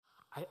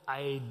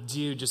I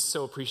do just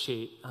so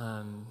appreciate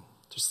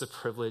just the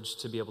privilege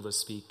to be able to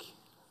speak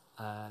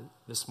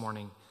this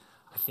morning.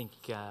 I think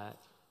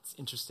it's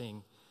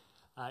interesting.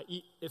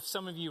 If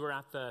some of you were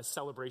at the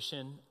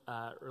celebration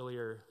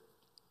earlier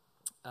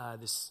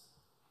this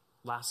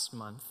last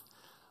month,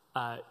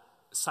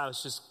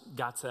 Silas just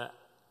got to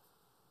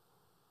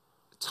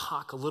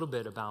talk a little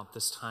bit about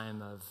this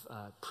time of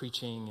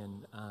preaching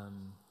and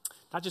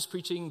not just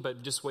preaching,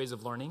 but just ways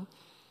of learning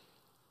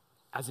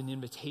as an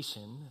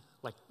invitation,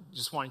 like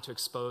just wanting to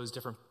expose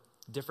different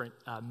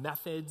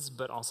methods,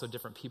 but also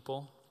different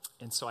people.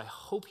 And so I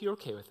hope you're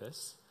okay with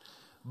this.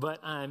 But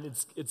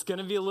it's going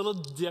to be a little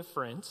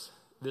different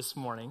this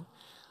morning.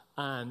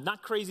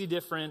 Not crazy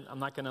different. I'm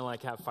not going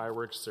to have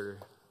fireworks or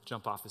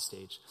jump off the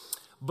stage.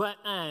 But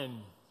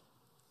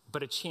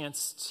a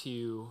chance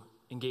to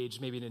engage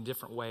maybe in a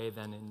different way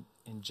than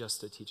in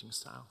just a teaching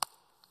style.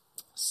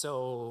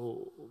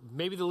 So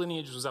maybe the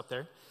lineage was up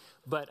there.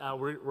 But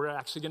we're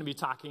actually going to be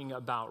talking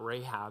about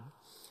Rahab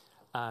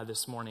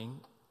this morning.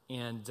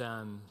 And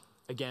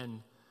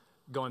again,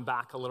 going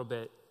back a little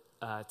bit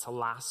to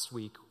last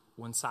week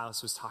when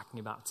Silas was talking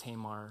about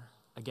Tamar,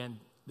 again,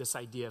 this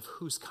idea of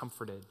who's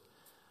comforted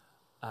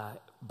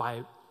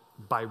by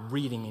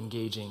reading,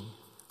 engaging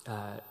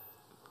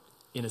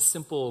in a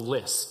simple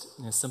list,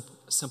 in a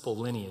simple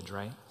lineage,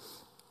 right?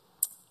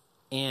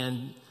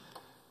 And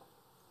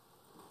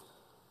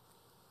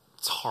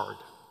it's hard.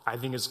 I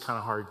think it's kind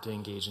of hard to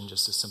engage in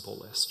just a simple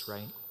list,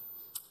 right?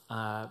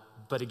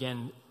 But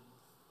again,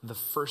 the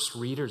first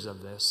readers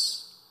of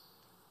this,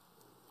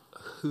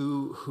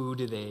 who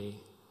do they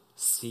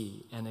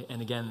see?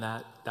 And again,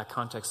 that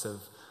context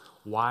of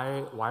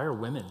why are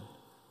women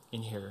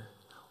in here?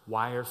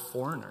 Why are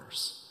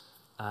foreigners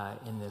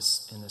in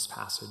this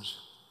passage?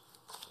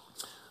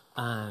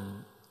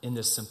 In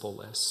this simple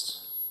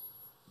list.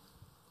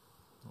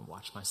 I'll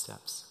watch my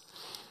steps.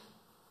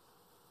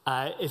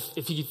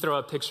 If you could throw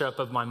a picture up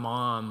of my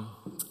mom,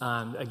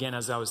 again,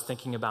 as I was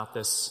thinking about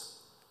this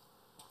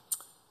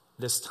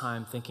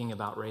time, thinking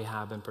about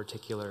Rahab in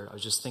particular, I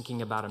was just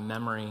thinking about a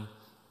memory.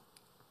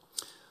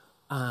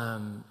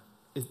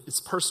 It's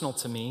personal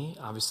to me.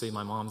 Obviously,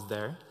 my mom's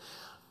there.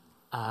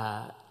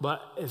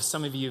 But if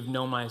some of you have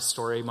known my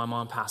story, my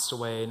mom passed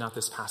away, not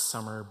this past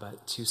summer,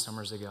 but 2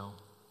 summers ago.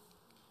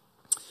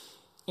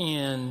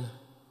 And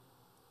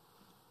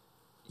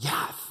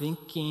yeah,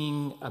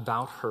 thinking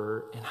about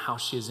her and how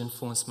she has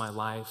influenced my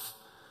life,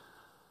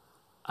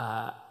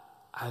 I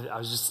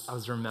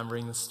was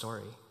remembering the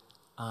story.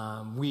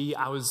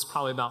 I was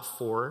probably about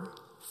 4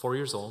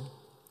 years old,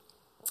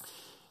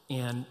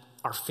 and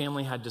our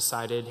family had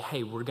decided,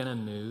 hey, we're going to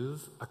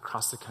move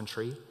across the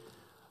country.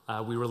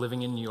 We were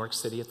living in New York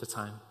City at the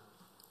time,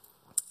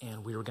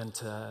 and we were going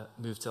to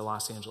move to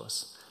Los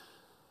Angeles.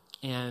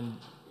 And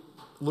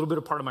a little bit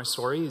of part of my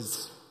story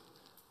is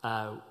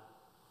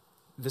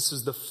this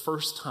was the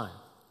first time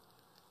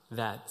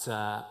that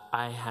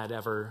I had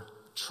ever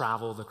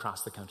traveled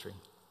across the country.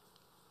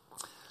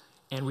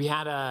 And we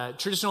had a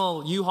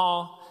traditional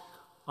U-Haul,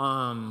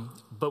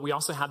 but we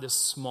also had this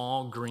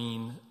small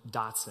green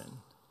Datsun.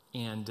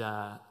 And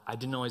I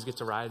didn't always get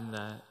to ride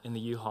in the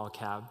U-Haul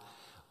cab.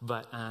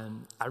 But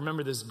I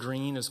remember this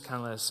green. It was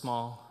kind of a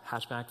small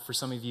hatchback. For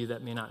some of you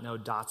that may not know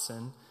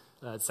Datsun,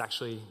 it's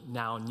actually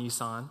now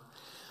Nissan.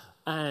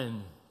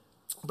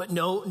 But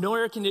no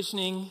air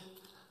conditioning.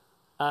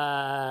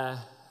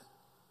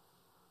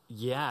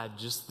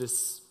 Just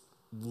this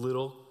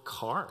little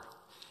car.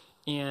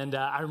 And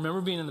I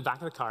remember being in the back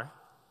of the car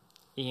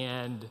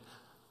and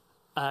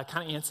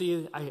kind of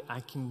antsy.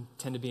 I can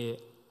tend to be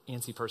an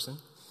antsy person.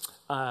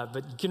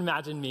 But you can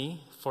imagine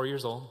me, 4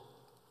 years old.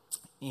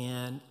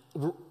 And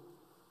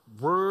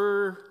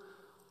we're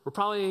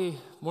probably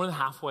more than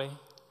halfway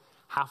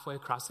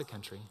across the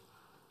country.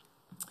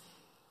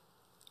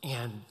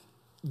 And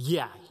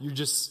yeah, you're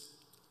just,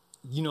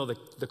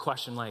 the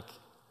question, like,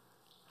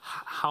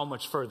 how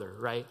much further,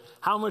 right?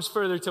 How much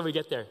further till we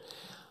get there?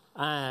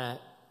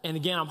 And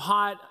again, I'm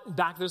hot,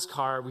 back of this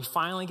car. We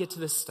finally get to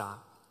this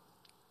stop.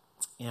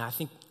 And I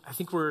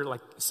think we're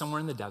like somewhere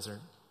in the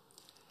desert.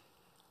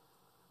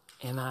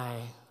 And I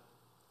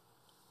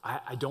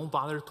don't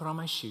bother to put on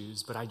my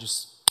shoes, but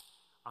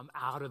I'm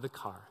out of the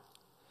car.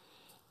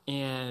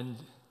 And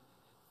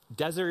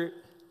desert,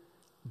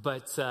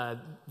 but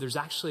there's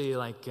actually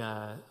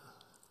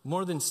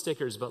more than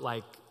stickers, but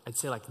I'd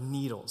say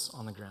needles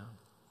on the ground.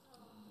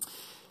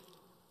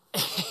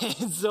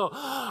 And so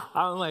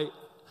I'm like,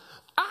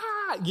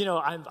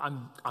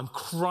 I'm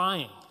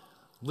crying,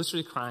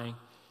 literally crying.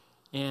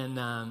 And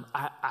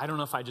I don't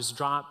know if I just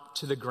dropped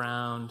to the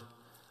ground.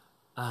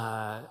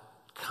 I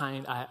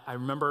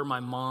remember my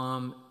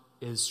mom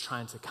is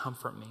trying to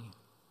comfort me.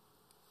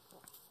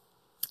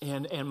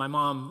 And my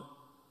mom,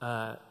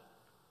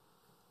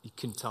 you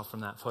couldn't tell from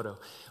that photo,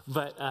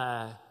 but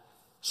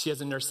she has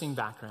a nursing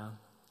background.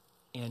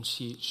 And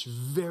she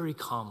very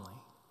calmly,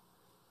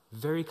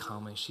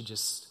 she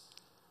just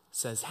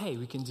says, hey,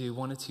 we can do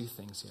one of two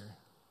things here.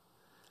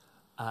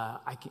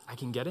 I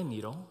can get a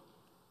needle,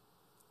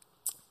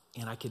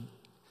 and I could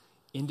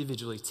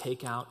individually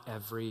take out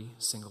every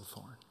single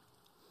thorn.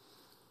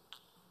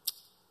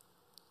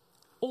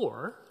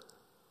 Or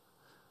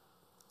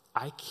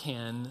we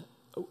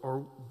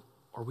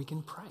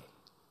can pray.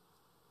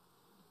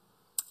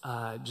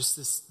 Just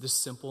this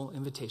simple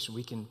invitation.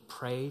 We can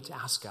pray to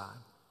ask God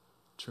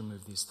to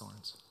remove these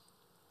thorns.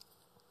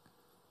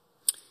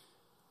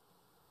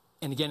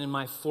 And again, in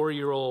my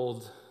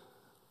 4-year-old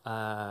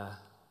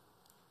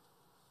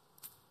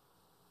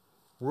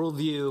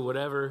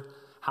worldview,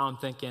 how I'm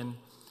thinking,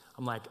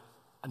 I'm like,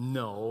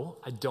 no,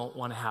 I don't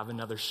want to have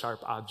another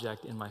sharp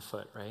object in my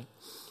foot, right?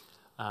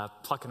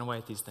 Plucking away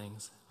at these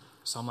things.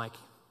 So I'm like,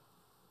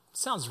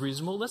 sounds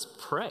reasonable. Let's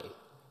pray.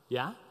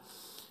 Yeah?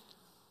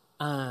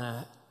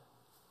 And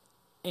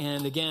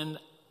again,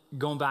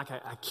 going back,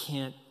 I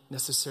can't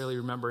necessarily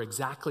remember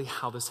exactly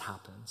how this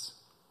happens.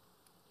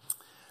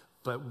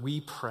 But we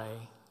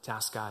pray to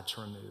ask God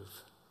to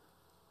remove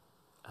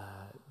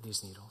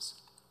these needles.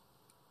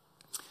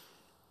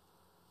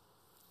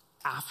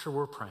 After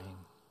we're praying,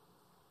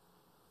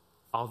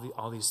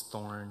 all these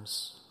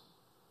thorns,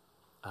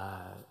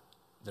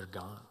 they're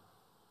gone.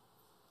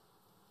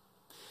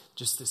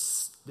 Just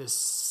this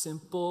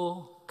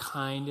simple,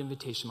 kind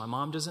invitation. My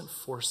mom doesn't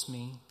force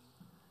me.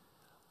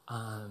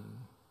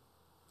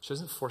 She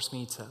doesn't force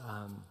me to,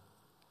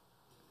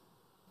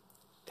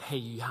 hey,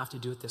 you have to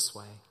do it this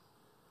way.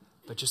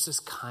 But just this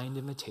kind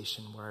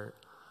invitation where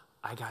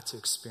I got to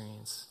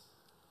experience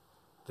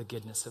the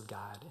goodness of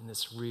God in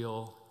this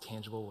real,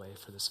 tangible way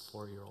for this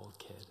 4-year-old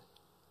kid.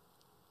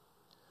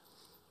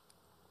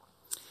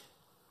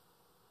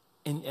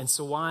 And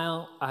so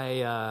while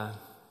I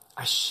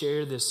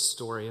share this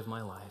story of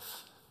my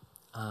life,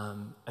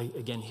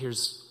 again,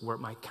 here's where it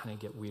might kind of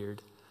get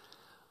weird.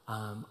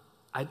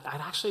 I'd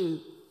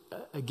actually,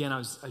 again,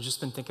 I've just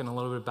been thinking a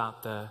little bit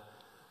about the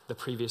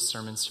previous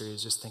sermon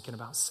series, just thinking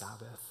about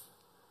Sabbath.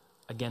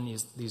 Again,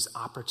 these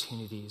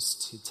opportunities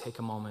to take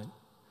a moment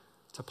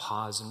to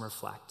pause and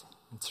reflect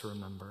and to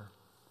remember.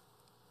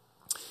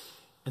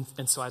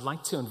 And so I'd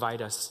like to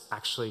invite us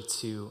actually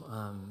to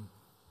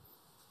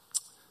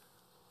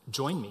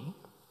join me.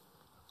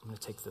 I'm going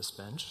to take this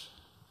bench.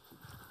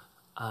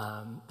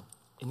 In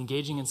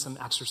engaging in some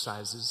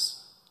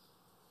exercises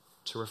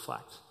to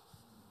reflect.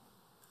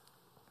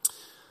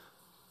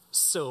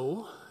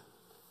 So,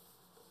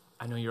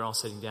 I know you're all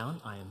sitting down.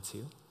 I am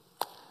too.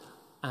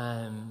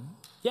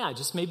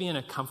 Just maybe in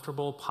a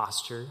comfortable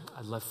posture.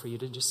 I'd love for you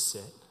to just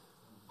sit.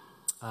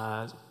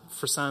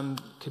 For some,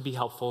 could be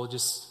helpful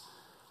just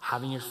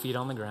having your feet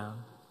on the ground.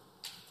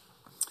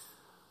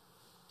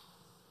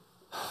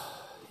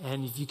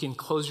 And if you can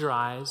close your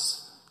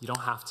eyes, you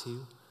don't have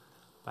to,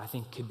 but I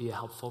think it could be a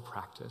helpful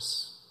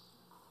practice.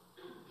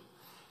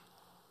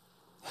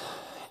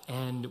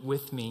 And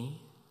with me,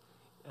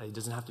 it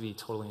doesn't have to be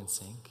totally in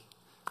sync,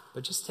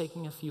 but just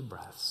taking a few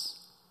breaths.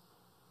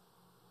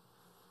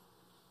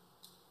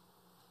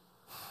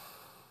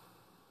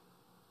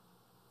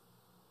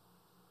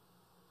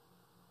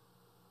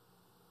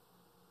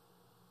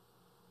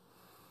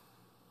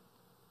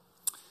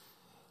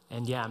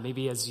 And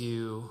maybe as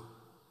you,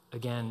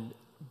 again,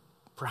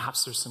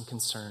 perhaps there's some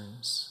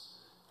concerns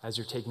as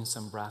you're taking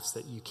some breaths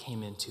that you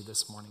came into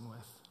this morning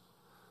with.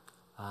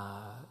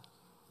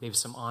 Maybe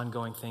some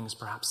ongoing things,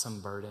 perhaps some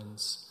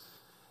burdens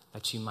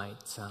that you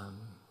might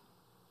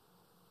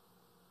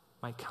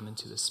come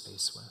into this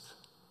space with.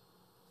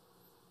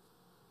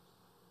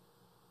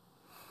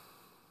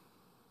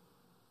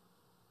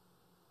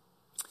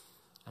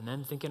 And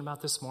then thinking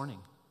about this morning,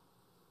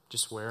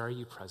 just where are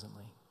you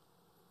presently?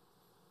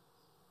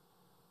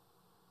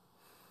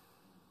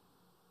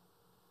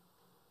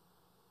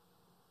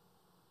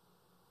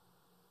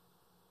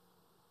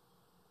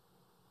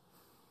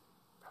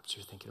 Perhaps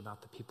you're thinking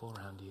about the people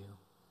around you.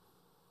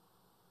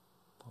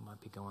 What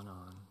might be going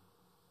on?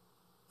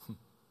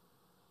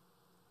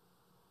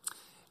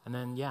 And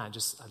then, I'd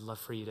love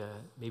for you to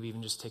maybe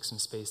even just take some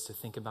space to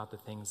think about the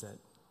things that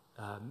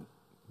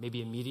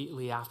maybe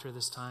immediately after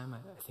this time, I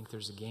think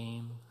there's a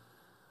game.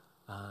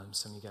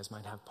 Some of you guys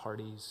might have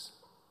parties.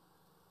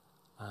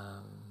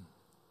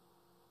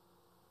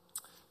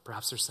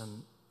 Perhaps there's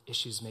some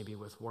issues maybe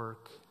with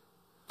work.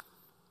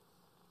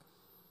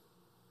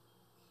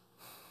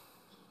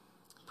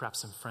 Perhaps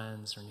some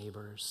friends or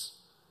neighbors.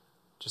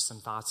 Just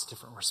some thoughts,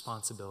 different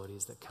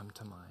responsibilities that come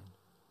to mind.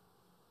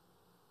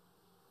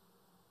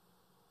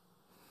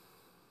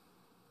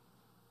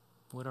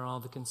 What are all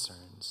the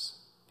concerns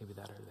maybe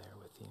that are there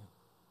with you?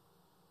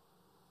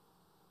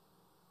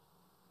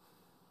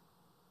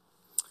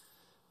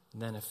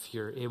 And then if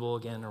you're able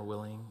again or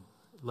willing,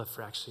 I'd love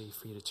for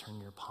you to turn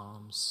your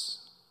palms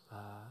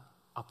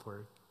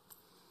upward.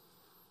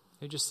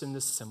 You're just in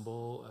this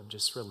symbol of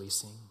just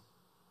releasing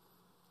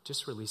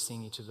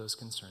each of those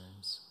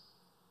concerns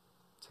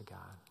to God.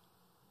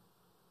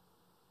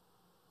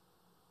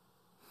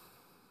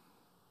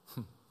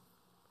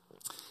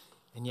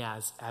 And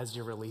as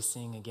you're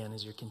releasing, again,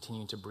 as you're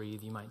continuing to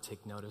breathe, you might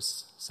take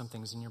notice some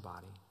things in your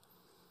body.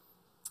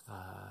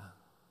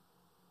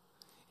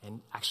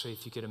 And actually,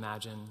 if you could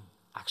imagine,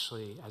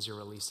 as you're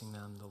releasing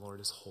them, the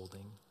Lord is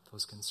holding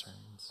those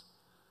concerns.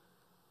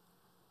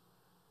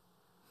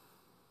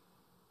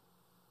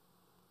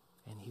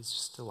 And he's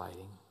just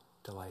delighting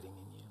in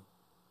you.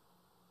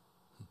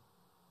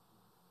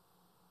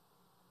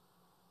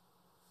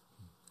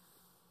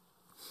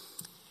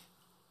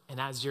 And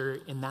as you're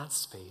in that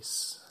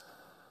space,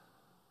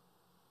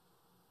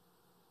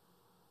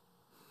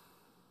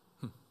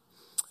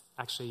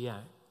 actually,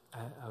 I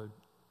would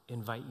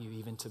invite you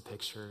even to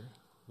picture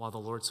while the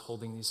Lord's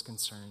holding these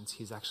concerns,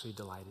 he's actually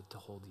delighted to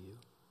hold you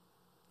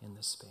in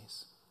this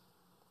space.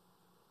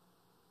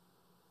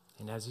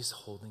 And as he's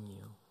holding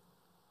you,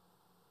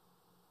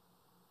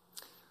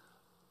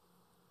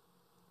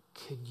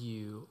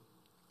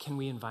 can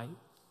we invite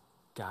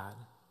God,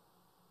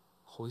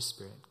 Holy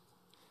Spirit,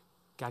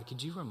 God,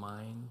 could you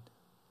remind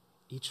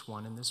each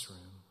one in this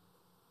room,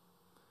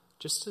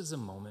 just as a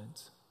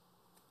moment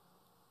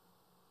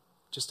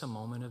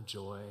of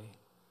joy,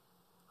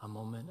 a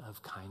moment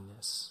of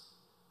kindness,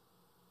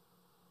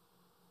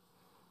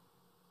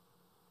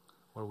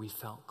 where we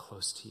felt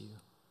close to you.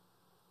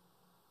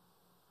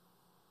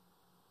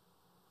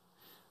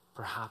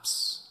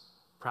 Perhaps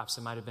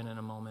it might have been in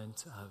a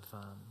moment of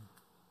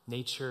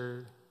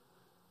nature,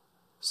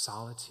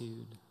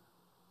 solitude.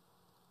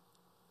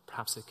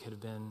 Perhaps it could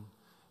have been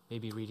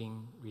maybe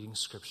reading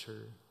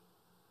scripture.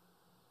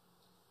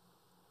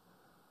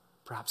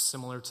 Perhaps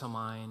similar to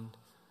mine,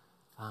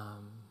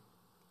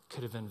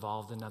 could have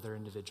involved another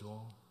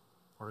individual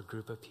or a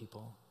group of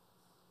people.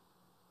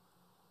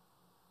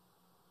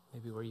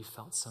 Maybe where you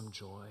felt some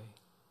joy,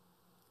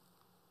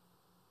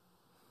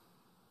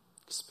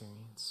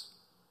 experience.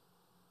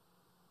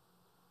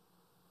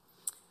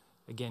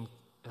 Again,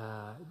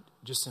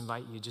 just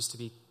invite you just to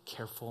be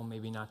careful,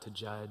 maybe not to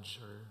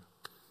judge or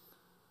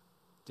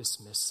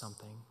dismiss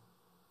something.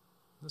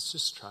 Let's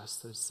just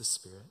trust that it's the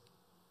Spirit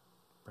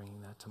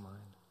bringing that to mind.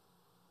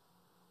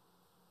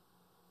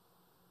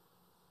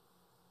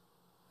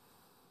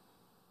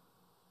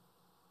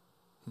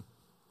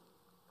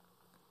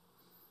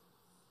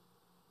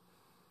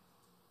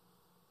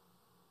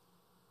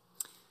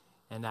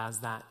 And as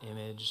that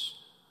image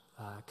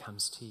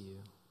comes to you,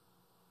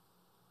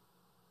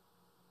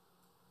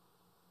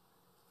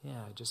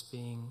 just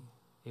being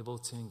able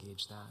to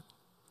engage that,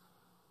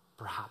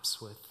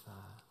 perhaps with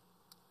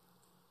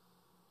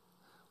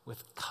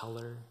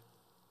color.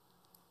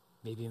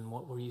 Maybe in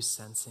what were you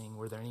sensing?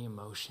 Were there any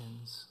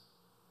emotions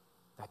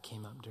that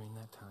came up during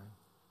that time?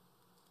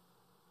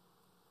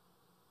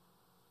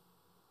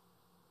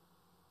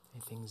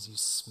 Any things you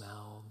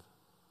smelled?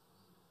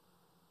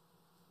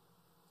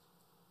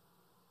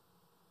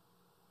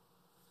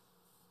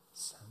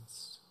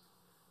 Sensed?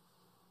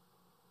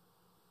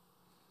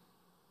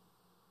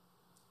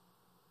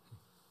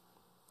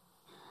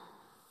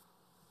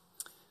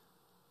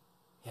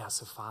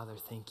 So Father,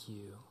 thank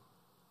you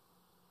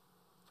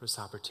for this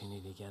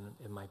opportunity. Again,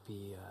 it might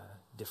be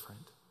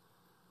different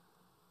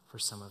for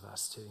some of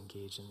us to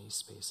engage in these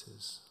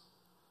spaces.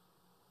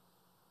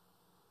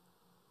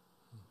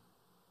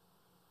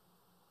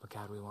 But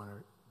God, we want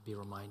to be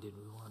reminded,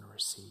 we want to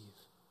receive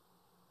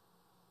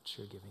what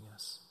you're giving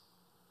us.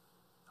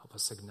 Help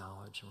us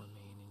acknowledge and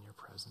remain in your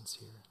presence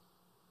here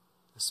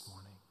this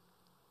morning.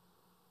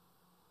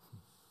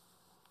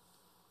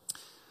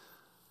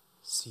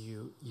 So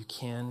you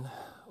can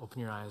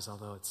open your eyes,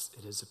 although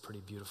it is a pretty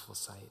beautiful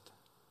sight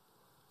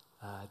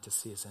to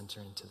see us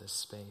enter into this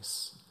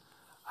space.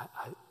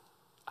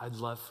 I'd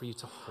love for you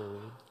to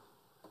hold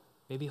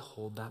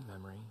that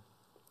memory.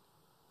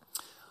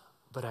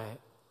 But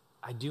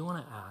I do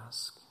want to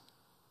ask,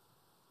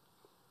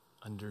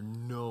 under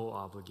no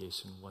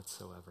obligation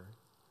whatsoever,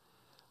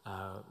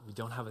 we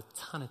don't have a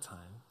ton of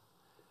time,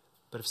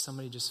 but if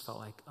somebody just felt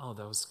like, oh,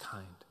 that was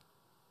kind,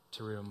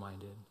 to be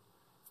reminded,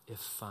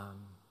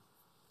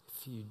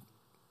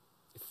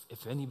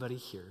 if anybody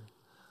here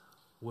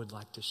would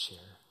like to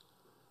share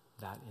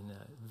that in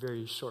a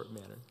very short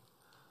manner,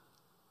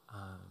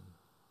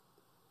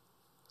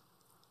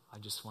 I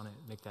just want to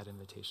make that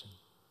invitation.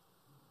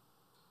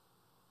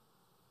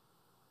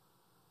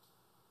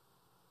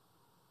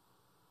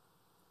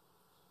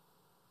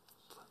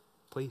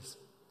 Please.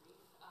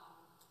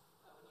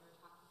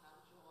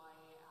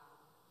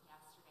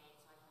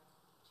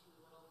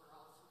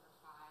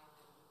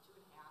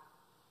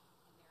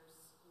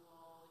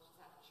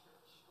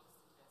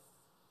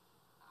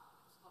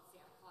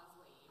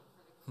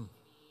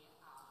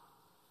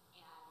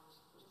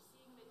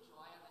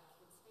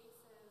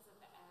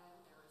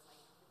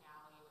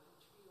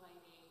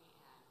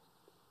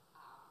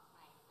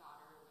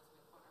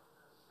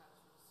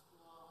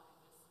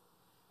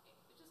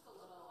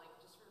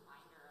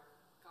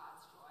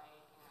 God's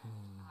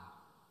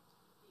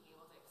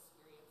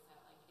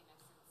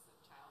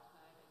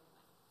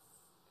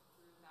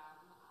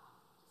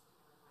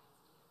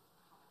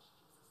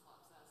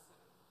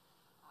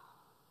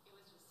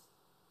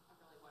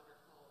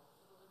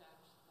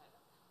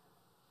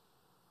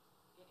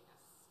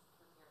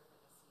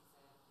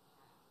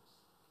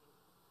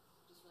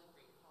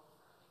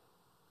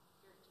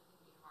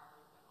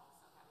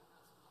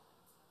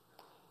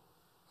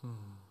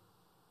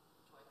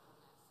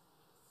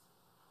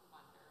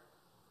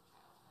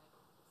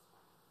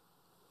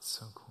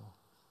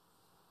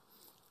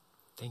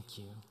Thank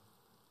you.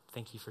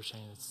 Thank you for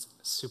sharing. It's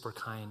super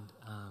kind.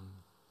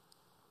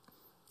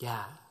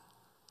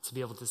 To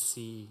be able to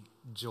see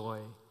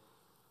joy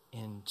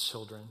in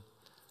children,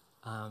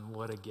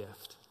 what a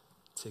gift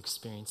to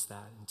experience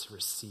that and to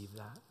receive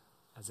that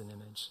as an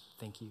image.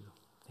 Thank you.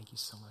 Thank you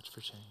so much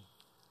for sharing.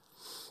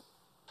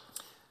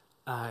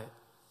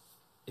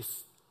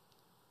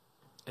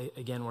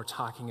 Again, we're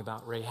talking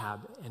about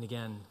Rahab, and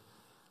again,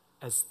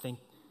 I think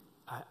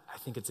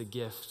it's a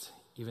gift,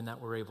 even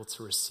that we're able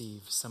to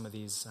receive some of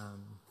these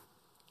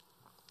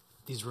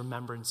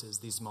remembrances,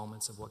 these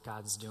moments of what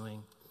God's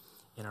doing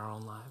in our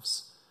own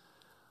lives.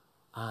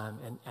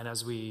 And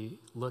as we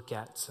look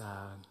at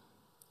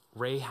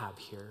Rahab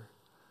here,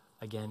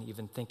 again,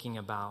 even thinking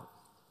about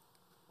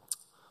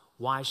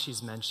why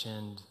she's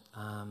mentioned,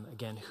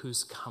 again,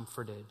 who's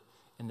comforted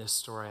in this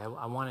story.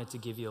 I wanted to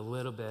give you a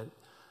little bit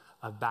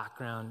of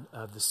background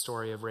of the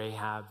story of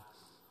Rahab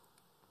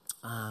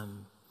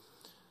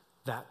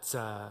that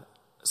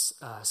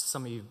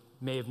some of you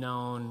may have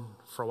known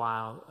for a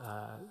while,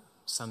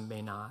 some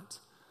may not.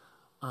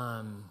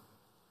 But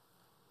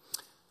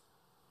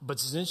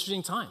it's an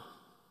interesting time.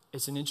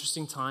 It's an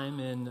interesting time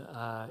in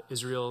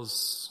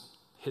Israel's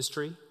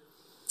history.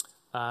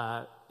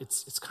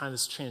 It's kind of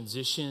this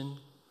transition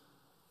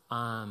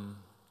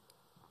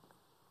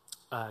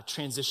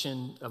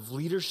of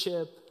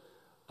leadership.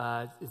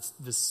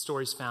 This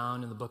story's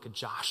found in the book of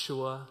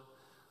Joshua.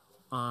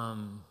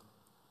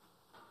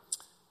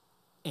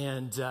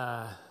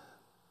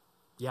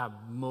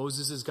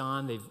 Moses is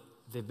gone.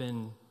 They've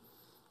been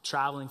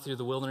traveling through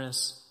the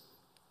wilderness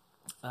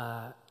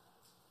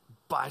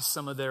by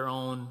some of their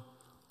own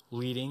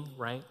leading,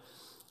 right?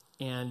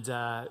 And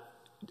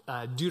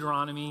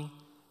Deuteronomy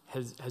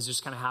has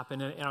just kind of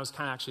happened. And I was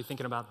kind of actually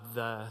thinking about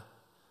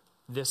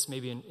this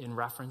maybe in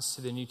reference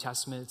to the New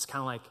Testament. It's kind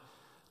of like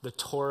the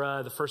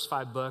Torah, the first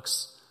 5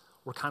 books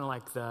were kind of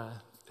like the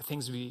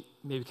things we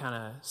maybe kind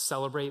of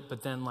celebrate,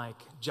 but then like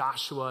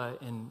Joshua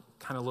and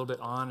kind of a little bit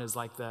on is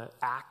like the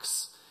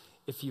Acts,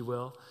 if you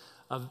will,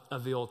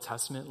 of the Old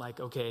Testament.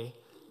 Like, okay,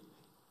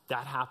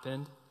 that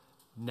happened.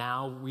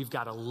 Now we've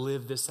got to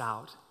live this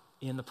out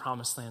in the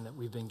promised land that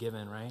we've been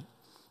given, right?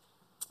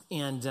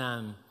 And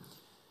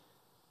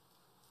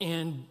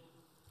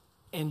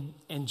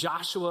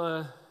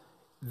Joshua,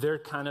 they're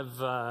kind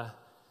of,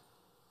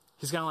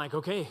 he's kind of like,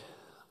 okay,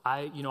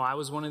 I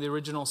was one of the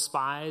original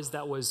spies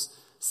that was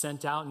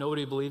sent out.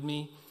 Nobody believed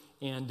me.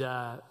 And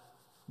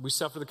we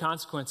suffered the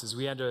consequences.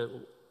 We had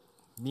to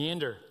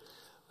meander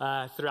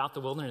throughout the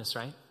wilderness,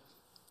 right?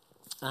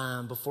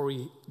 Before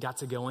we got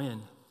to go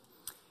in.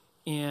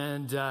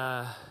 And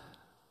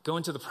go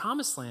into the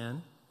promised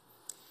land.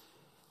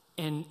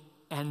 And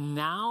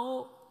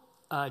now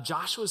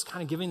Joshua's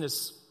kind of giving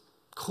this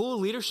cool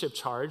leadership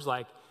charge,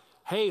 like,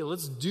 hey,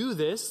 let's do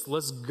this.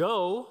 Let's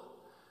go.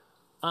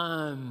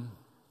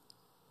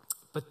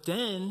 But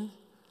then,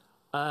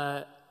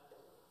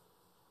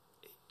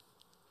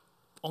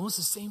 almost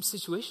the same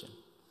situation.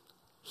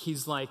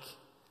 He's like,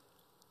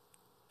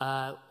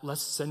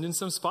 let's send in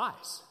some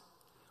spies,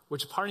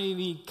 which part of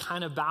me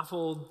kind of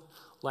baffled,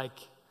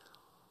 like,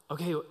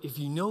 okay, if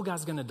you know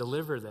God's going to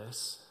deliver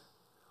this,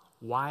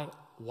 why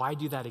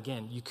do that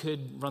again? You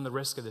could run the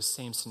risk of the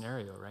same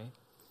scenario, right?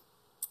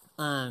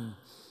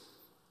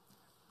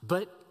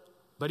 But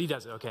he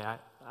does it. Okay,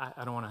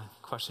 I don't want to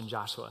question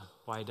Joshua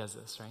why he does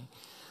this, right?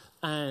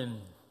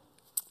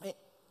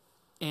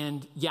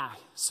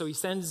 So he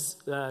sends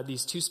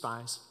these 2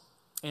 spies.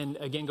 And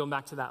again, going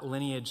back to that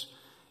lineage,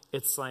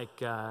 it's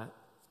like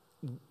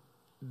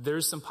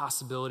there's some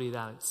possibility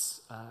that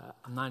it's,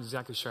 I'm not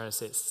exactly sure how to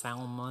say it,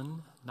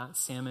 salmon, not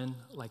salmon,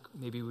 like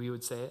maybe we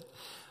would say it,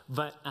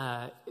 but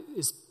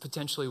is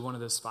potentially one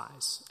of those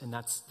spies. And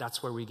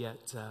that's where we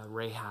get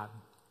Rahab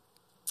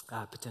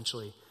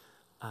potentially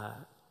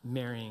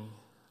marrying,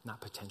 not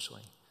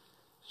potentially,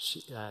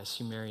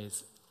 she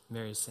marries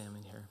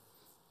salmon here.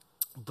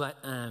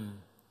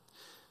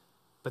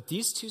 But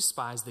these 2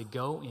 spies, they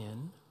go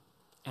in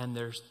and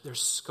they're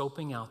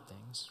scoping out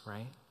things,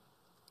 right?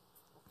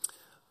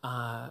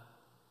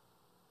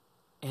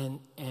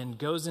 And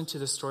goes into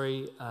the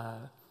story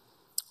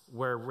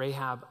where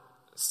Rahab,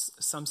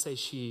 some say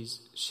she's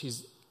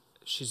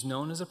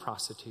known as a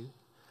prostitute,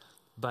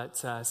 but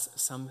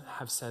some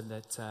have said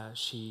that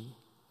she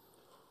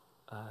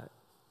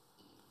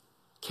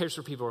cares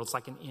for people, or it's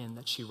like an inn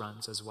that she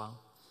runs as well.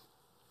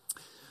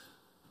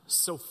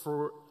 So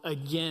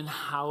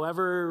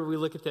however we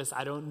look at this,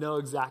 I don't know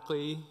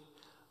exactly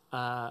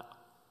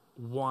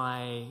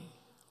why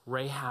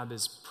Rahab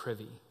is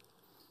privy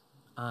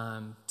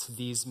to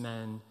these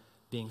men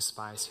being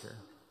spies here,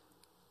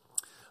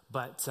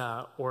 but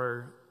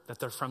or that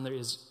they're from the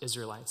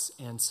Israelites,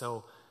 and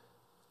so,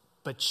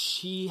 but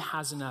she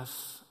has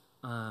enough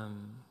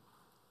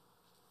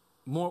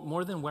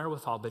more than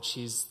wherewithal, but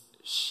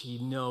she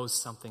knows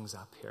something's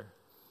up here,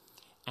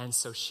 and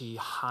so she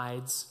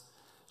hides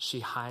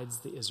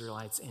the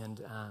Israelites,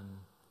 and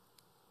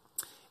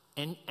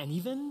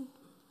even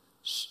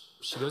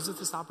she goes with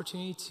this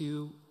opportunity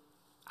to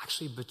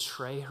actually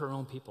betray her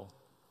own people.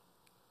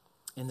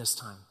 in this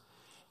time.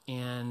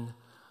 And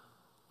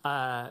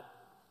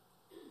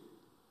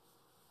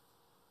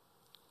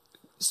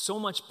so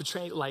much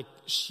betrayal, like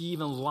she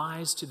even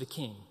lies to the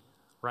king,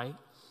 right?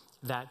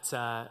 That,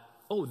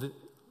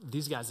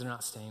 these guys are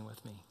not staying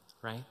with me,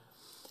 right?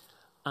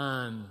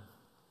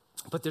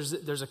 But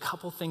there's a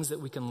couple things that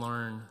we can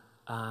learn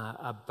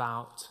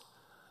about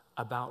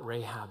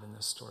Rahab in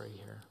this story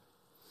here.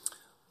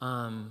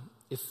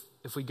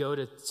 If we go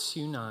to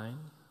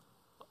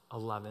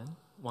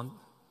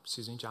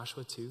 2:9-11,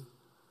 Joshua 2,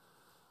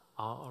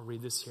 I'll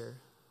read this here.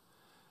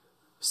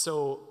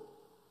 So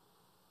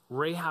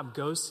Rahab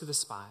goes to the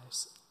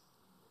spies,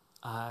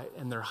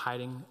 and they're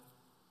hiding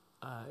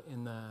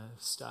in the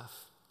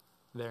stuff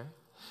there.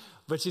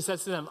 But she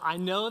says to them, I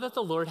know that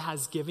the Lord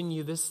has given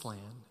you this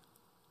land,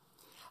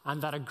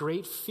 and that a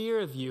great fear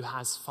of you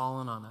has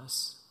fallen on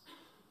us,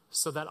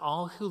 so that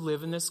all who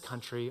live in this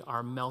country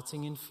are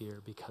melting in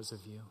fear because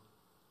of you.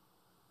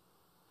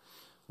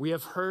 We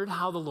have heard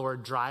how the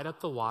Lord dried up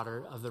the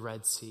water of the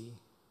Red Sea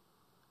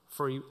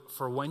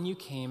for when you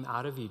came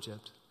out of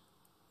Egypt,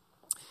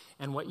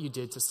 and what you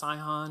did to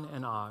Sihon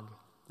and Og,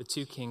 the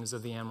two kings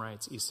of the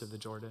Amorites east of the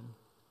Jordan,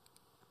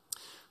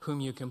 whom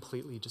you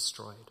completely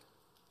destroyed.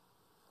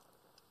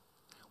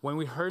 When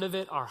we heard of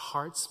it, our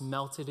hearts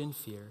melted in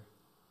fear,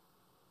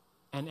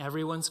 and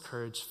everyone's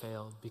courage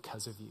failed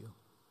because of you.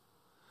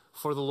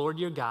 For the Lord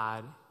your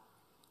God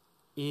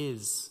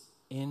is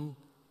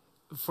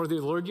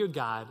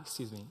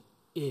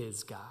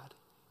God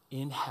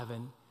in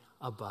heaven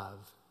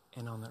above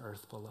and on the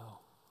earth below.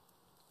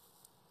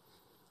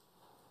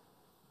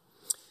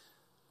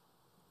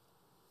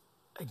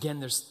 Again,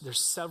 there's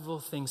several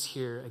things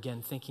here,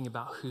 again, thinking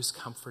about who's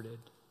comforted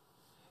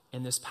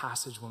in this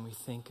passage when we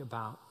think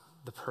about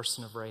the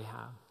person of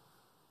Rahab.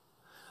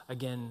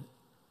 Again,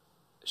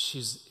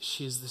 she's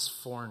this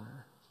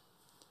foreigner.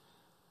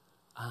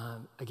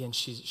 Again,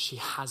 she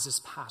has this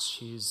past.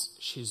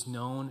 She's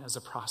known as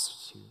a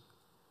prostitute.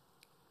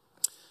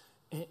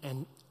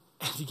 And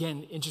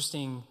again,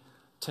 interesting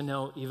to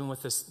note, even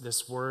with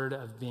this word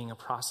of being a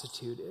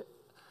prostitute,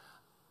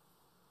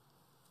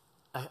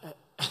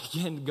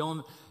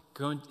 again,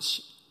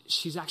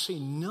 she's actually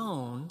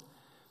known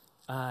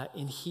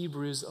in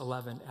Hebrews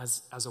 11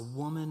 as a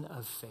woman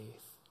of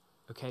faith.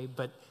 Okay,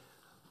 but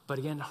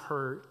again,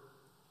 her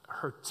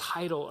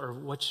title, or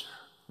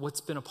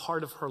what's been a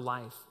part of her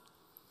life,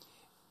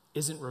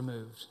 isn't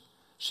removed.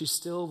 She's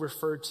still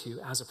referred to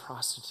as a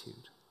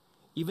prostitute,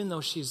 even though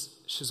she's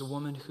a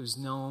woman who's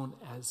known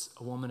as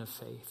a woman of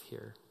faith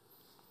here.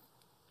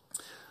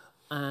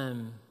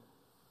 And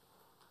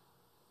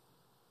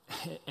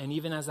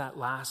even as that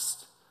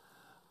last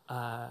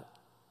part,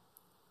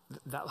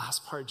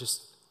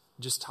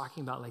 just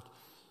talking about, like,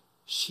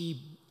 she's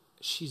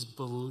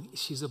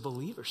a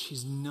believer.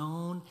 She's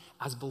known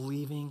as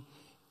believing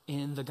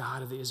in the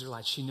God of the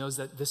Israelites. She knows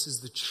that this is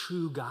the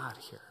true God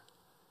here.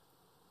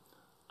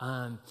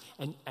 And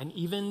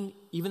even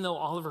though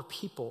all of her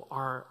people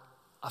are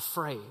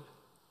afraid,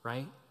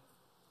 right?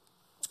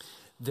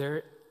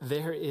 There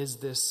is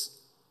this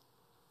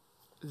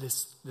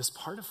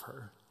part of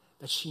her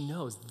that she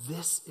knows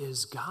this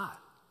is God.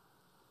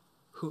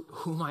 Who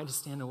am I to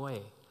stand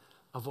away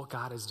of what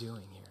God is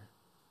doing here?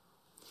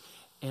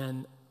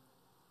 And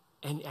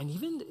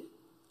even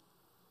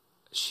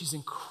she's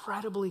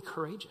incredibly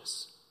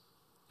courageous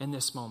in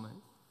this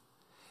moment.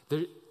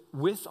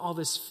 With all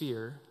this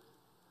fear,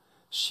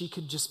 she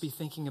could just be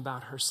thinking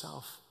about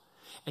herself.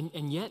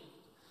 And yet,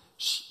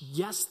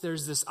 yes,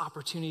 there's this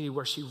opportunity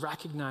where she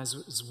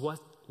recognizes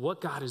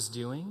what God is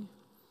doing.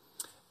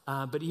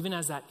 But even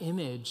as that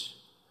image,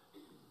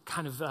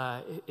 kind of,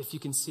 if you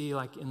can see,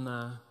 like in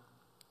the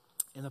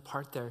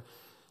part there,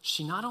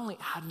 she not only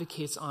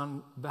advocates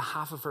on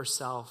behalf of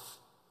herself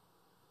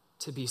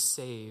to be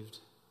saved.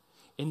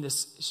 In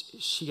this,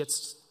 she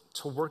gets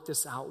to work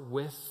this out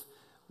with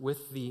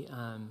the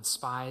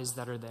spies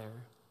that are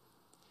there.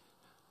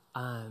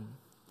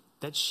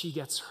 That she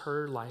gets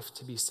her life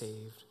to be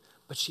saved,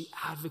 but she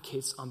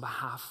advocates on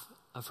behalf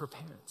of her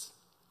parents.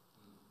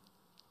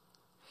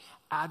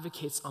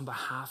 Advocates on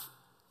behalf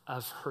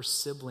of her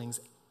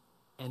siblings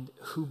and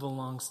who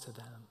belongs to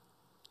them.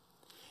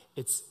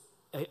 It's,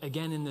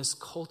 again, in this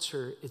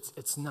culture,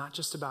 it's not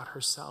just about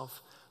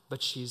herself,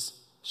 but she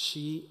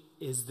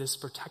is this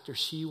protector.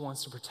 She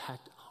wants to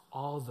protect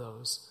all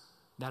those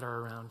that are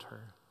around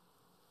her.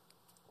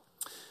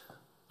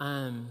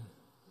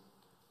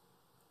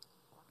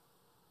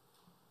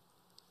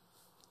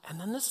 And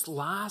then this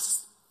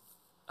last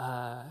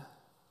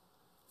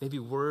maybe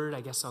word,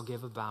 I guess I'll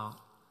give about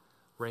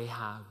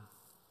Rahab.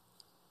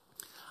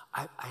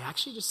 I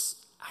actually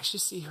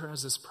see her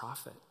as this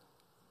prophet.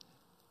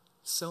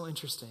 So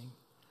interesting.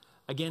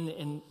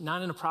 Again,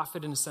 not in a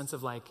prophet in a sense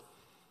of like,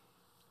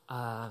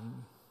 I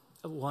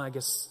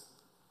guess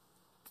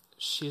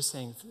she is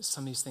saying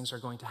some of these things are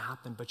going to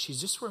happen, but she's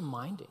just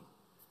reminding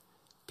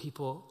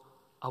people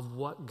of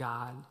what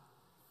God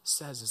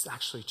says is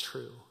actually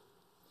true.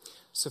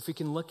 So if we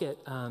can look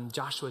at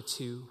Joshua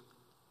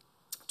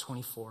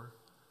 2:24,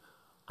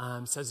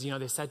 it says,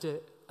 they said to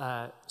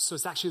so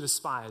it's actually the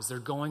spies. They're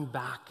going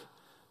back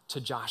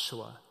to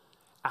Joshua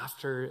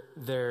after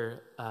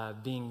they're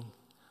being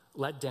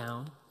let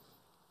down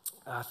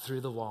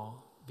through the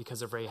wall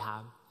because of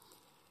Rahab.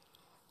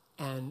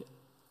 And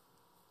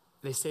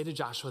they say to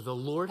Joshua, the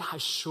Lord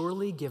has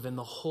surely given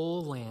the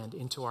whole land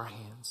into our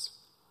hands.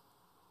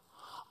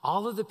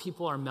 All of the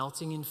people are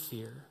melting in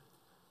fear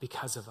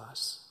because of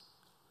us.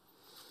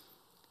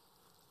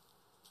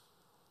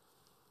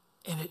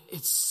 And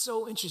it's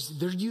so interesting.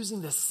 They're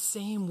using the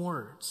same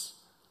words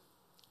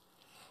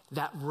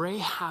that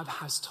Rahab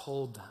has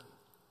told them.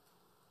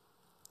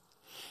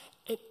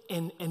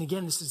 And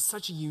again, this is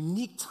such a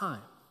unique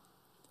time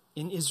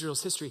in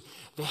Israel's history.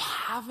 They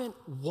haven't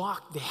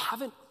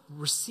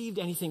received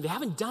anything. They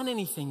haven't done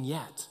anything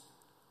yet.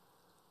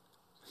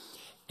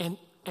 And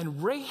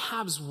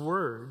Rahab's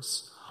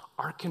words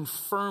are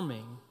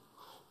confirming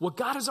what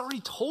God has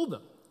already told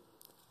them.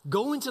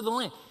 Go into the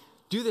land.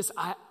 Do this.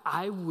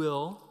 I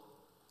will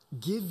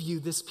give you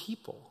this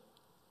people.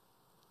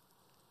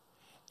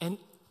 And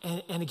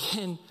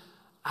again,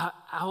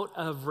 out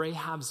of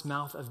Rahab's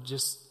mouth of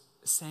just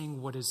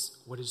saying what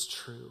is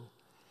true.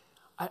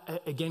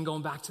 Again,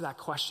 going back to that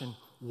question,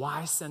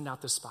 why send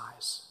out the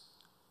spies?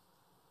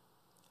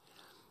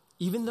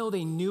 Even though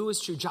they knew it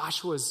was true,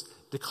 Joshua was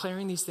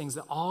declaring these things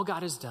that all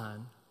God has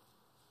done,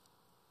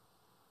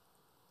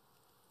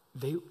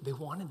 they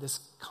wanted this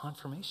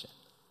confirmation.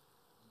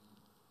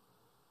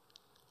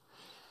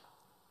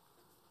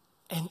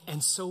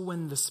 And so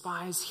when the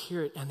spies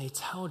hear it and they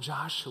tell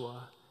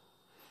Joshua,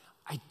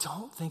 I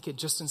don't think it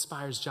just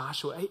inspires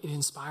Joshua. It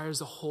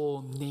inspires a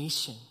whole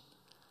nation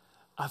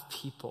of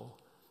people.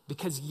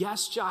 Because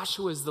yes,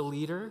 Joshua is the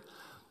leader,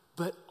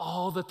 but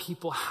all the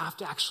people have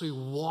to actually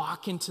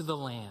walk into the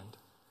land.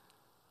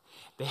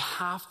 They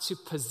have to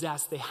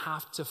possess, they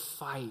have to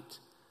fight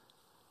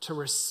to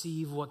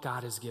receive what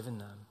God has given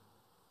them.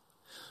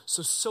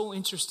 So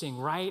interesting,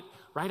 right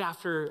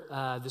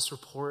after this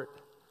report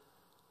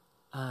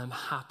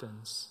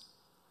happens,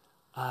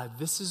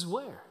 this is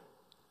where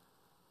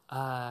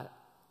the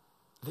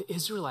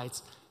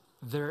Israelites,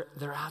 they're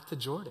at the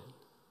Jordan.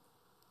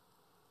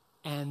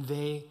 And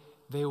they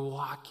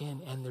walk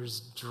in and there's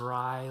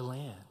dry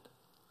land,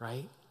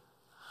 right?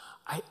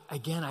 I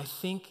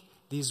think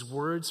these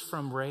words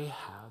from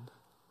Rahab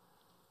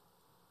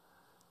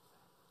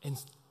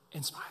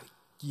inspire,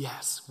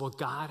 yes, what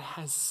God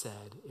has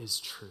said is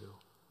true.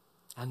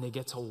 And they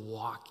get to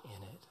walk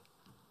in it.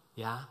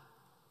 Yeah?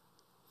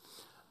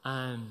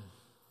 And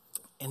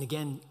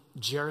again,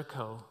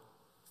 Jericho,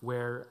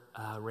 where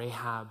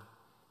Rahab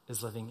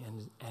is living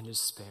and is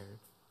spared.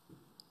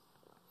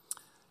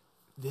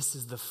 This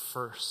is the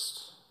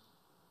first,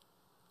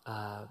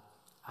 I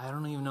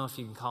don't even know if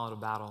you can call it a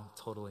battle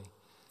totally,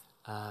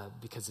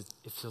 because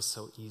it feels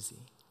so easy.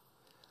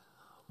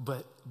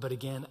 But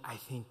again, I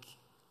think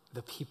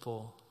the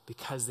people,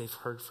 because they've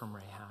heard from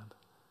Rahab,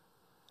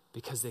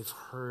 because they've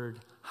heard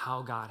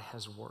how God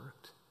has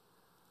worked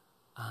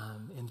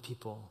in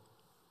people,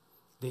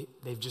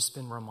 they've just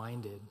been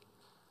reminded,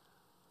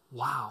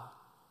 wow,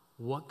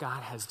 what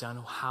God has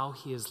done, how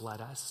he has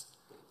led us,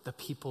 the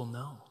people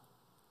know.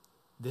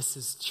 This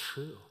is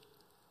true.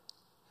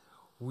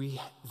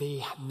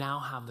 They now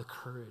have the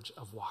courage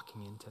of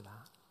walking into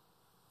that.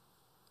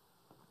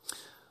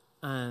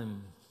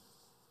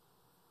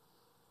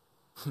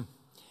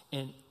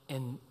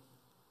 And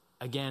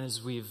again,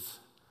 as we've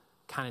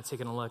kind of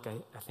taken a look,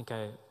 I think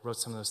I wrote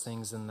some of those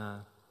things in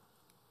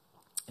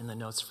the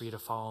notes for you to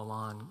follow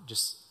along.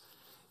 Just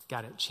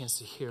got a chance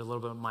to hear a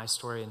little bit of my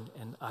story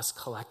and us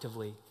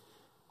collectively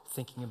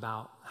thinking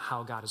about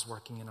how God is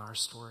working in our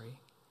story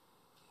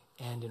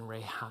and in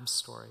Rahab's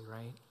story,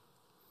 right?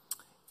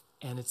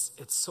 And it's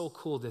so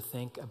cool to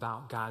think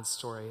about God's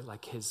story,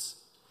 like his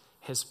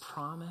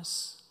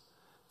promise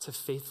to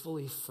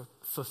faithfully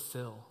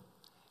fulfill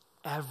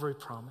every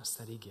promise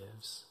that he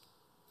gives.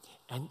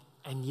 And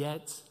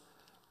yet,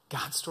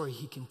 God's story,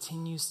 he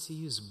continues to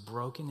use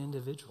broken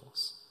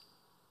individuals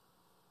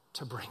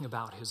to bring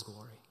about his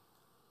glory.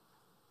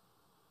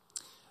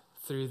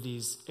 Through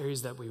these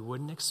areas that we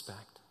wouldn't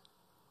expect,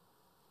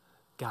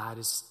 God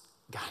is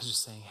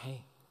just saying,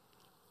 hey,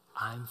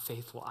 I'm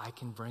faithful. I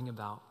can bring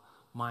about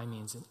my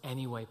means in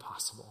any way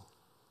possible.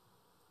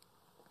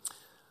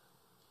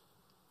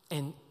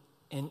 And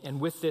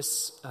with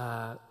this,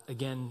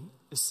 again,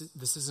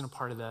 this isn't a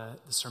part of the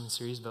sermon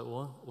series, but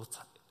we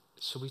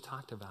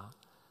talked about.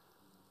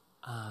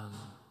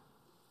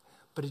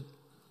 But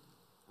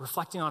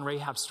reflecting on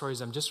Rahab's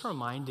stories, I'm just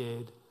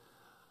reminded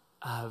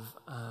of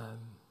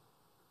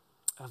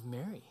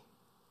Mary.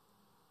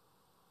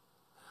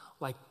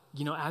 Like,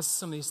 as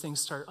some of these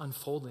things start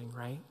unfolding,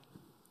 right?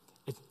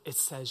 It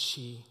says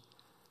she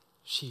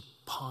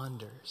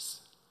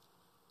ponders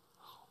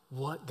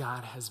what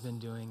God has been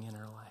doing in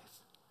her life,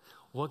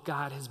 what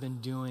God has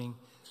been doing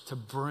to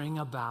bring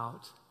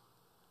about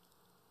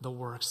the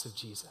works of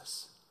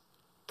Jesus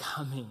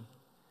coming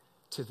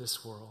to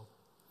this world.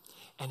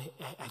 And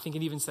I think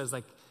it even says,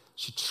 like,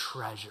 she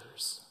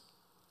treasures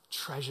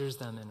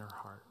them in her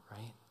heart,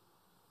 right?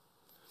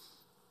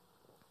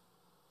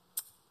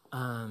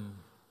 And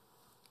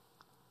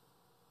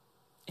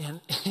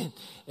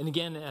and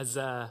again, as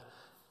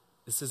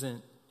this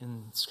isn't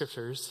in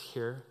scriptures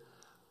here,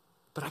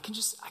 but I could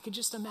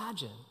just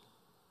imagine.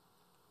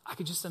 I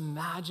could just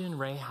imagine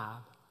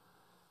Rahab,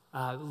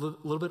 a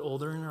little bit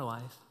older in her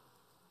life,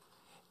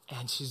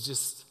 and she's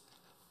just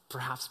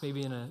perhaps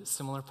maybe in a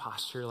similar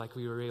posture like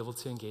we were able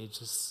to engage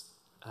this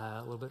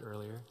a little bit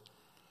earlier,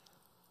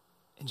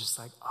 and just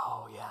like,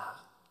 oh yeah,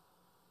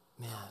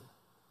 man,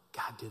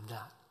 God did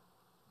that.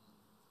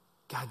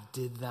 God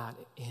did that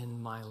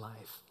in my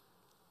life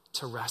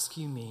to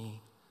rescue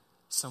me,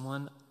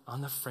 someone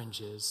on the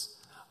fringes,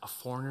 a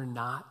foreigner,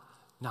 not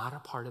a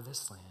part of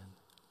this land.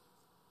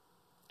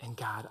 And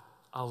God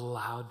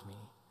allowed me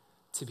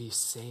to be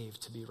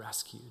saved, to be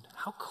rescued.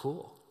 How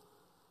cool.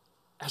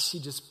 As she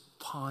just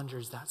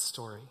ponders that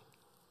story.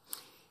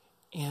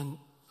 And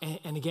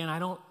again, I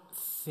don't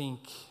think,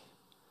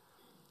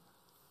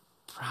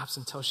 perhaps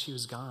until she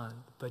was gone,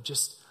 but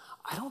just,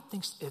 I don't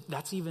think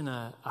that's even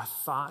a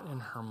thought in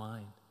her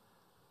mind.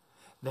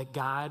 That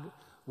God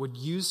would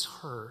use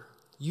her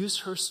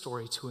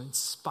story to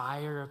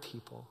inspire a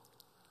people,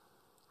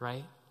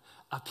 right?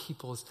 A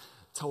people's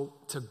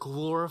to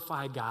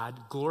glorify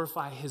God,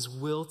 glorify his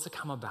will to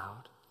come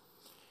about.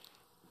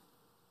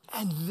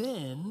 And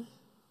then,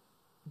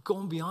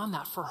 going beyond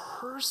that, for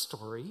her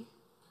story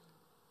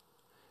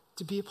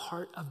to be a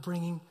part of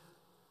bringing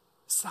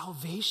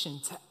salvation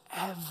to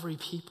every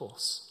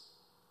peoples.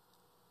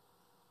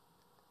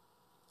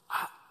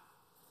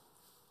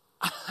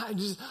 I'm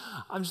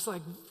just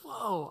like,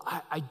 whoa,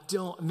 I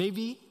don't,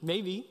 maybe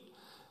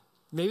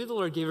the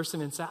Lord gave her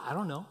some insight, I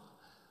don't know.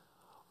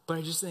 But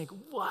I just think,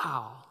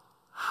 wow,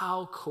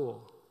 how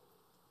cool.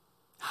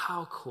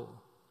 How cool.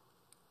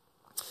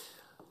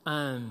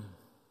 And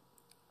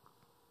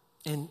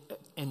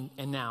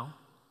now,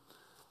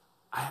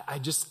 I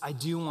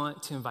do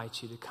want to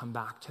invite you to come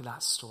back to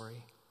that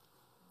story.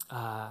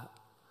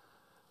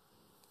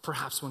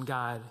 Perhaps when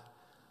God,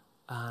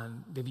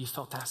 maybe you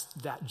felt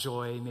that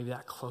joy, maybe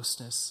that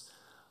closeness,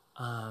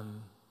 a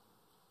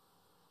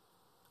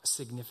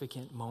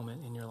significant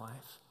moment in your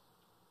life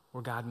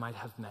where God might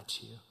have met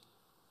you.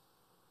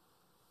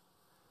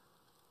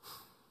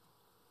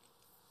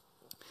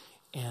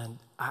 And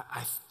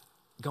I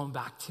going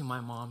back to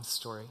my mom's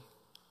story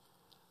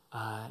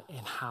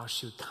and how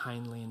she would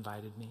kindly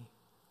invited me.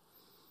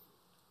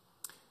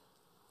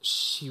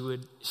 She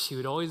would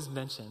always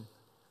mention,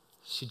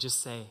 she'd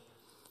just say,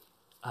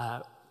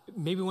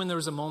 maybe when there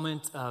was a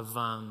moment of,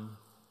 I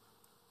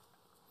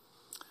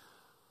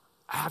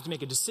have to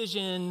make a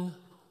decision,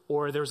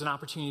 or there was an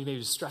opportunity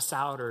maybe to stress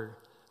out or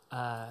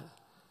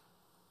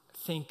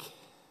think,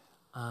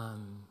 I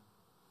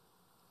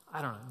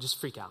don't know,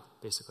 just freak out,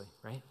 basically,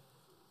 right?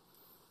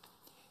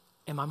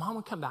 And my mom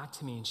would come back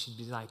to me and she'd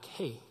be like,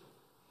 hey,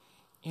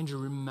 Andrew,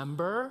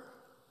 remember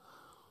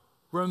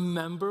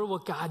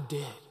what God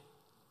did.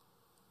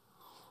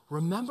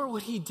 Remember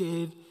what he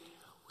did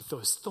with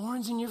those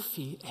thorns in your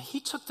feet, and he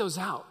took those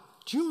out.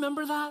 Do you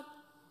remember that?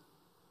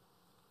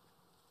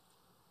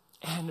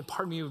 And a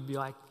part of me would be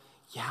like,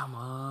 yeah,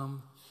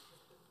 Mom.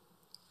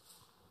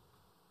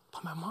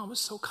 But my mom was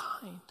so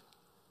kind.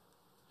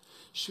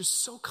 She was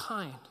so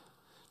kind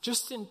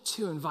just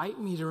to invite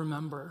me to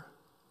remember.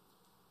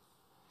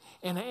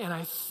 And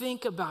I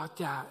think about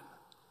that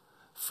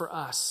for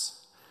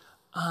us.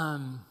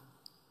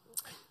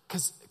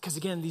 Because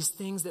again, these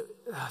things that,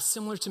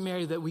 similar to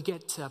Mary, that we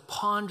get to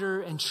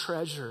ponder and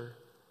treasure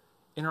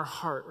in our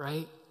heart,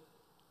 right?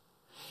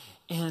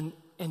 And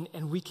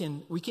we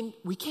can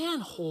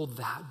hold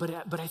that,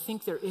 but I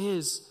think there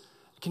is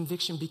a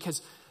conviction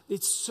because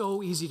it's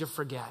so easy to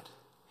forget.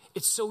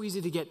 It's so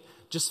easy to get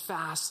just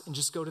fast and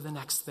just go to the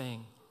next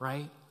thing,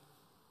 right?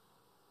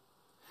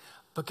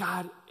 But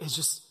God is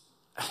just,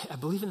 I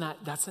believe in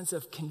that sense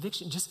of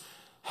conviction. Just,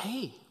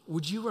 hey,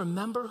 would you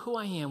remember who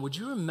I am? Would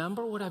you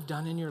remember what I've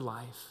done in your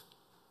life?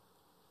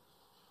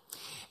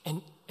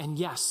 And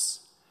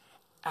yes,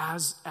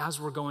 as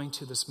we're going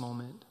to this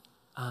moment,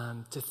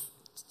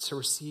 to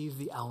receive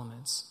the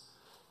elements,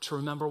 to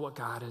remember what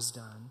God has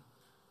done,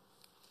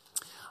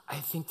 I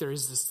think there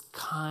is this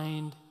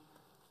kind,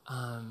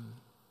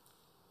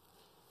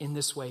 in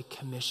this way,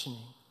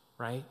 commissioning,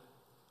 right?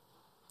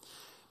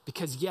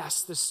 Because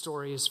yes, this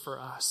story is for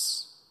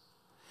us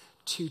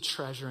to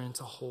treasure and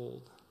to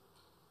hold.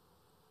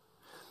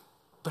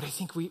 But I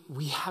think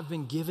we have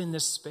been given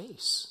this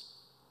space,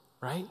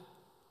 right?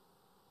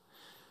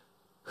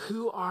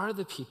 Who are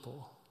the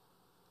people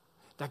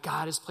that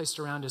God has placed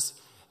around us?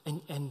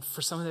 And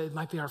for some of them, it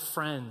might be our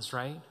friends,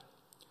 right?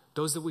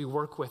 Those that we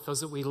work with,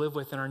 those that we live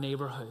with in our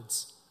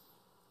neighborhoods.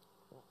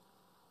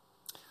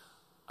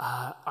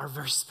 Our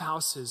very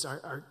spouses,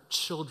 our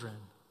children,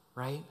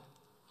 right?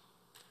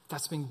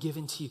 That's been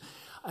given to you.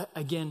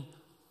 Again,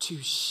 to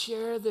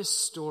share this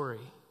story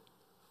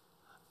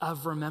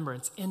of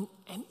remembrance. And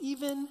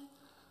even,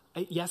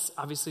 yes,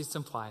 obviously it's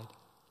implied,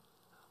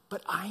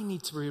 but I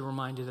need to be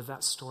reminded of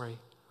that story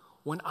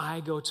when I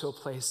go to a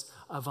place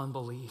of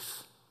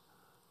unbelief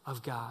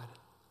of God.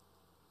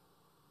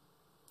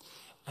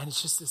 And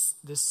it's just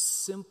this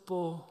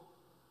simple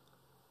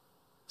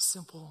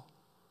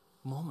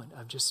moment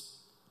of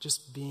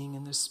just being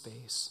in this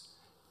space,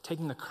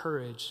 taking the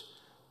courage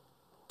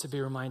to be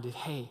reminded,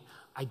 hey,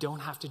 I don't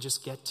have to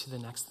just get to the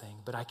next thing,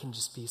 but I can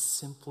just be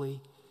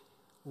simply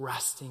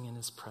resting in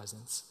his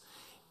presence.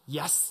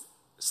 Yes,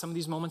 some of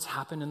these moments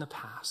happened in the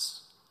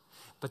past,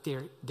 but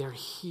they're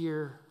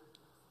here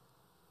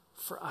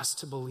for us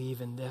to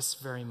believe in this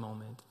very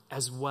moment,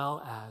 as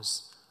well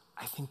as,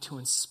 I think, to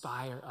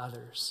inspire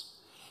others.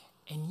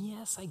 And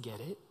yes, I get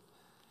it.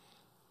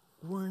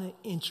 We're in an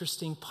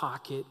interesting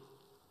pocket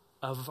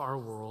of our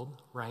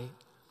world, right?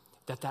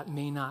 That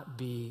may not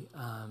be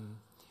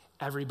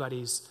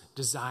everybody's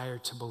desire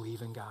to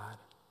believe in God.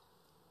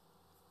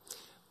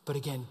 But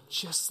again,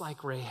 just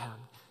like Rahab,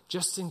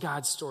 just in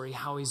God's story,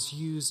 how he's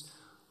used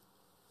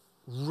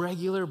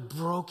regular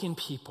broken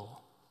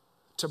people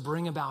to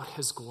bring about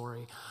his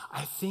glory,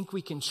 I think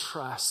we can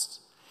trust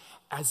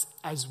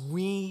as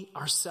we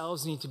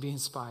ourselves need to be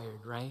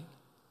inspired, right?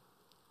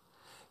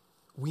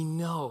 We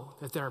know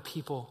that there are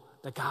people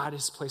that God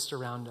has placed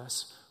around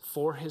us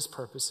for his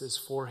purposes,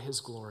 for his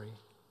glory,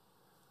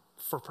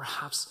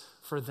 perhaps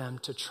for them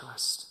to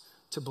trust,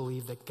 to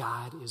believe that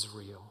God is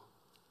real.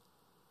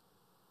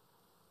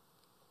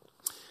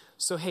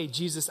 So, hey,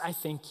 Jesus, I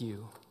thank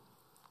you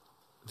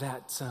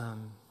that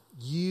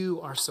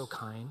you are so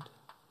kind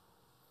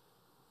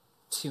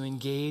to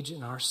engage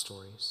in our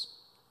stories.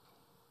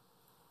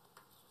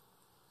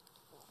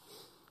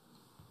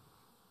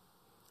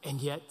 And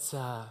yet,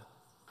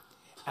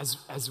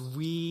 as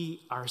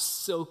we are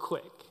so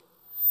quick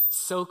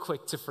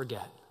to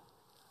forget,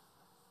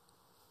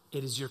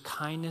 it is your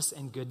kindness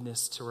and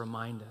goodness to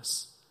remind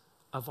us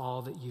of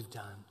all that you've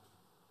done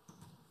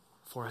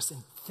for us.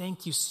 And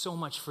thank you so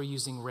much for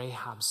using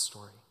Rahab's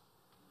story.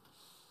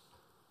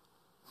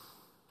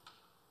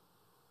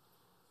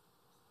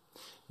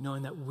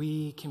 Knowing that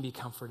we can be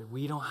comforted.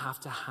 We don't have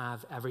to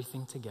have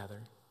everything together.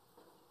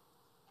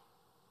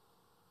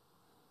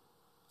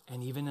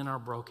 And even in our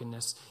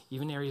brokenness,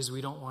 even areas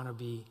we don't want to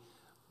be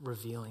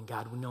revealing,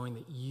 God, knowing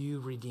that you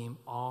redeem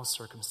all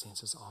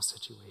circumstances, all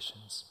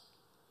situations,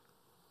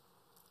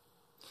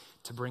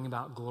 to bring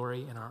about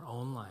glory in our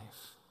own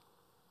life,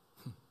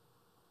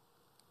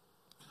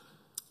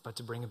 but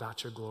to bring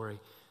about your glory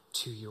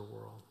to your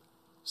world.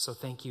 So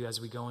thank you as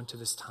we go into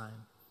this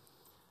time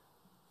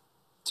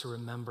to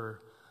remember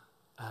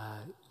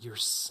your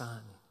Son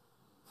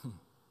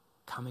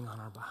coming on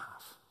our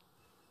behalf.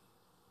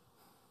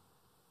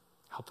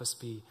 Help us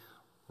be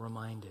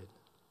reminded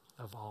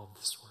of all of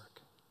this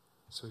work.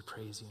 So we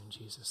praise you in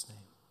Jesus'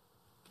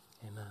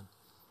 name. Amen.